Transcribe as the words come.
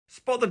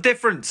Spot the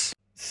difference.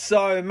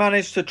 So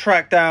managed to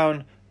track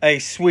down a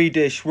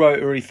Swedish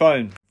rotary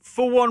phone.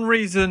 For one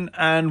reason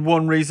and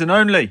one reason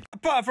only.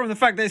 Apart from the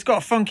fact that it's got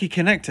a funky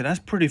connector, that's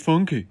pretty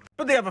funky.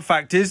 But the other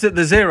fact is that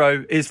the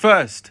 0 is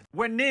first.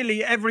 When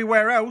nearly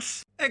everywhere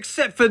else,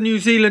 except for New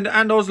Zealand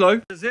and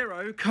Oslo, the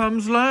 0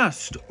 comes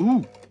last.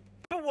 Ooh.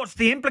 But what's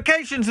the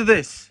implications of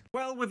this?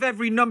 Well, with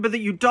every number that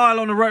you dial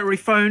on a rotary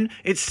phone,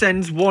 it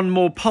sends one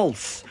more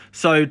pulse.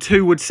 So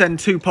 2 would send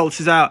 2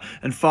 pulses out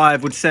and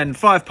 5 would send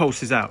 5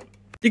 pulses out.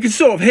 You can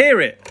sort of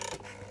hear it.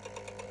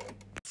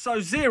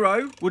 So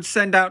 0 would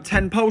send out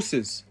 10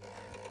 pulses.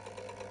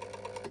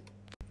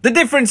 The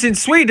difference in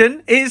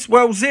Sweden is,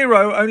 well,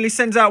 0 only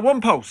sends out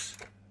 1 pulse.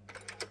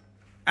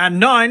 And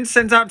 9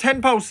 sends out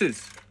 10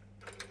 pulses.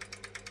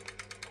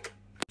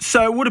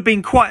 So it would have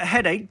been quite a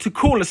headache to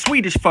call a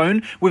Swedish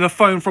phone with a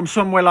phone from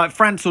somewhere like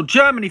France or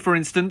Germany, for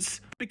instance,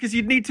 because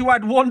you'd need to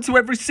add 1 to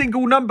every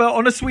single number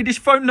on a Swedish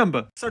phone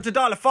number. So to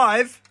dial a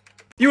 5,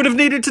 you would have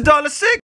needed to dial a 6.